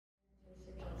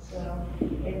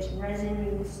It's resin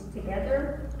means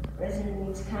together, resin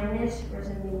means kindness,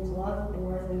 resin means love,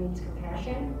 and resin means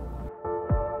compassion.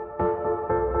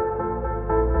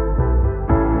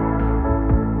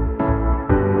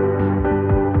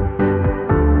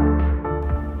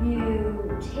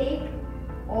 You take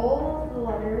all of the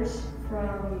letters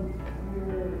from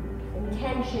your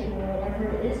intention, or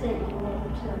whatever it is that you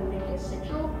want to make a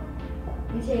sigil.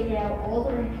 You take out all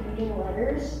the repeating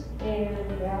letters and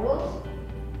vowels,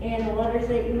 and the letters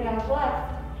that you have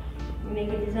left, you make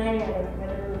a design out of,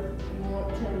 whether you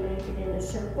want to make it in a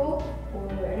circle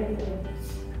or anything.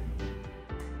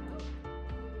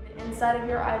 The inside of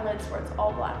your eyelids where it's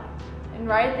all black. And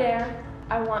right there,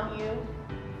 I want you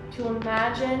to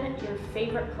imagine your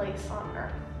favorite place on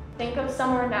Earth. Think of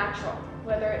somewhere natural,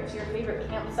 whether it's your favorite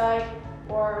campsite,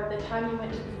 or the time you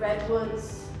went to the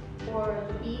redwoods, or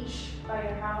the beach by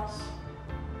your house.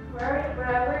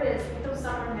 Wherever it is, think of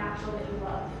somewhere natural that you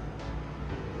love.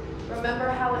 Remember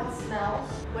how it smells,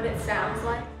 what it sounds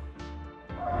like.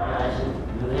 As you're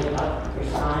moving up your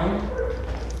spine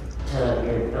to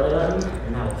your belly button,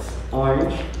 and now it's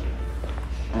orange.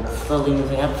 And it's slowly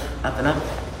moving up and up.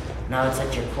 Now it's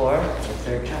at your core, it's your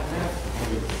third chakra,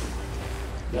 and it's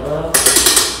yellow.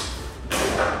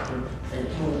 It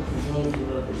continues to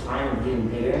move up your spine and getting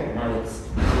bigger. Now it's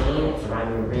green, it's around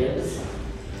your ribs.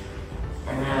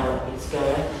 And now it's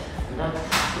going up and up.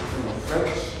 It's in the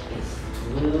throat. It's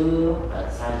blue, about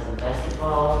the size of a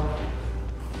basketball.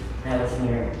 Now it's in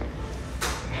your